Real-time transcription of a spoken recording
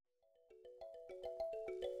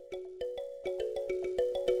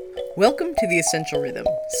Welcome to The Essential Rhythm,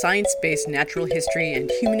 science-based natural history and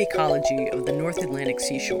human ecology of the North Atlantic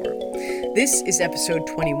seashore. This is episode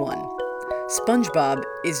 21. SpongeBob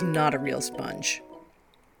is not a real sponge.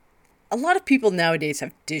 A lot of people nowadays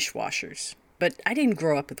have dishwashers, but I didn't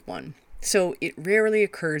grow up with one, so it rarely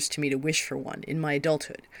occurs to me to wish for one in my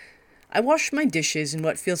adulthood. I wash my dishes in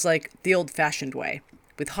what feels like the old-fashioned way,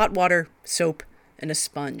 with hot water, soap, and a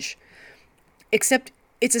sponge. Except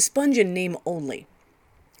it's a sponge in name only.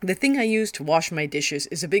 The thing I use to wash my dishes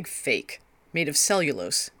is a big fake, made of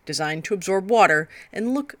cellulose, designed to absorb water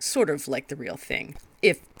and look sort of like the real thing,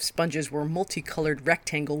 if sponges were multicolored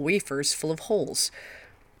rectangle wafers full of holes.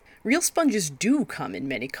 Real sponges do come in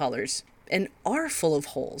many colors, and are full of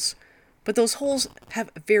holes, but those holes have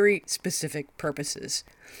very specific purposes.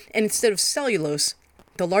 And instead of cellulose,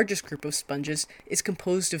 the largest group of sponges is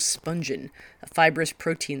composed of spongin, a fibrous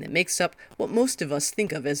protein that makes up what most of us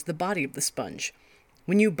think of as the body of the sponge.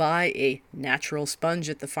 When you buy a natural sponge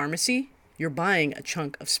at the pharmacy, you're buying a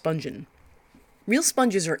chunk of spongin. Real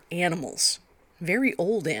sponges are animals, very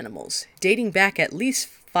old animals, dating back at least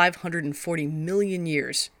 540 million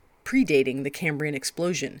years, predating the Cambrian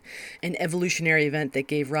explosion, an evolutionary event that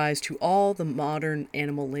gave rise to all the modern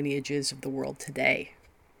animal lineages of the world today.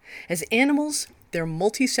 As animals, they're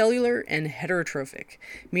multicellular and heterotrophic,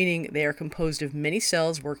 meaning they are composed of many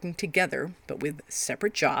cells working together, but with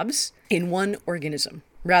separate jobs, in one organism,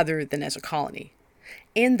 rather than as a colony.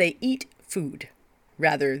 And they eat food,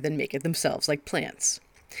 rather than make it themselves like plants.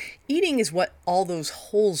 Eating is what all those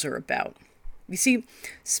holes are about. You see,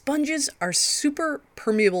 sponges are super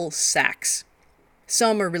permeable sacs.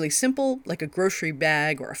 Some are really simple, like a grocery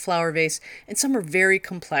bag or a flower vase, and some are very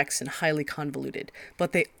complex and highly convoluted,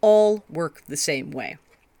 but they all work the same way.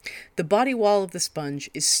 The body wall of the sponge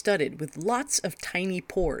is studded with lots of tiny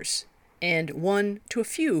pores, and one to a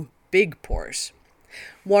few big pores.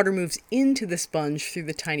 Water moves into the sponge through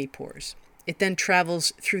the tiny pores. It then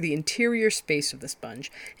travels through the interior space of the sponge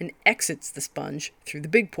and exits the sponge through the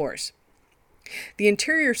big pores. The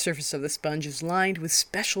interior surface of the sponge is lined with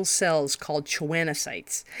special cells called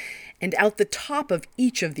choanocytes, and out the top of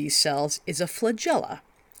each of these cells is a flagella,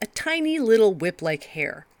 a tiny little whip-like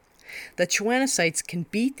hair. The choanocytes can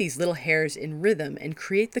beat these little hairs in rhythm and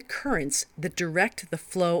create the currents that direct the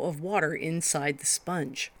flow of water inside the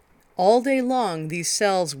sponge. All day long, these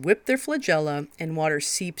cells whip their flagella and water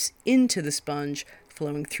seeps into the sponge,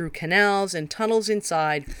 flowing through canals and tunnels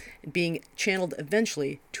inside, and being channeled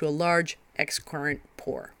eventually to a large excurrent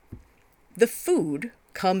pore. The food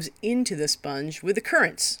comes into the sponge with the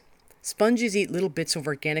currents. Sponges eat little bits of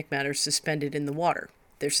organic matter suspended in the water.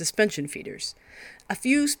 They're suspension feeders. A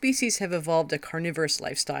few species have evolved a carnivorous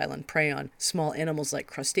lifestyle and prey on small animals like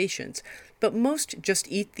crustaceans, but most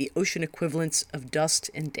just eat the ocean equivalents of dust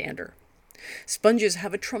and dander. Sponges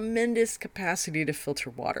have a tremendous capacity to filter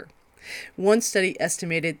water. One study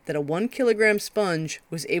estimated that a 1 kilogram sponge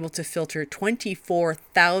was able to filter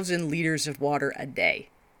 24,000 liters of water a day.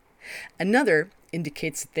 Another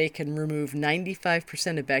indicates that they can remove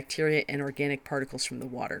 95% of bacteria and organic particles from the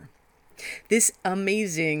water. This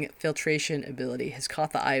amazing filtration ability has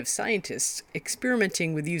caught the eye of scientists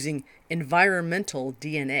experimenting with using environmental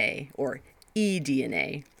DNA, or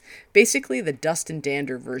eDNA, basically the dust and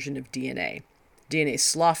dander version of DNA. DNA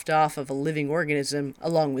sloughed off of a living organism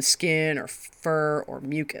along with skin or fur or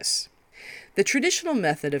mucus. The traditional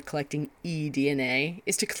method of collecting eDNA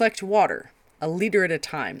is to collect water, a liter at a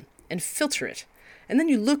time, and filter it, and then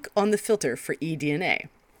you look on the filter for eDNA.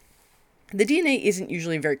 The DNA isn't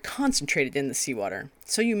usually very concentrated in the seawater,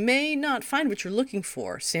 so you may not find what you're looking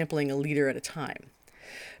for sampling a liter at a time.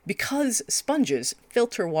 Because sponges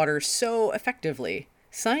filter water so effectively,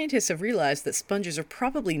 scientists have realized that sponges are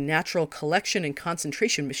probably natural collection and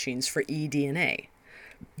concentration machines for eDNA.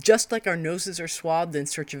 Just like our noses are swabbed in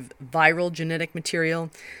search of viral genetic material,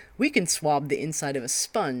 we can swab the inside of a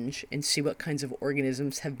sponge and see what kinds of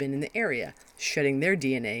organisms have been in the area, shedding their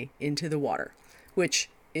DNA into the water, which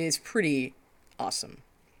is pretty awesome.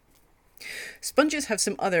 Sponges have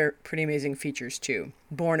some other pretty amazing features too,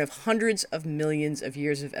 born of hundreds of millions of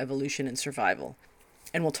years of evolution and survival.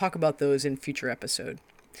 And we'll talk about those in future episode.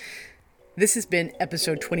 This has been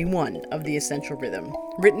episode 21 of The Essential Rhythm,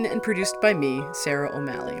 written and produced by me, Sarah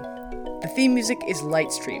O'Malley. The theme music is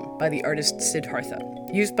Lightstream by the artist Siddhartha,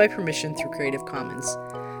 used by permission through Creative Commons.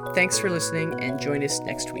 Thanks for listening and join us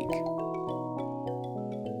next week.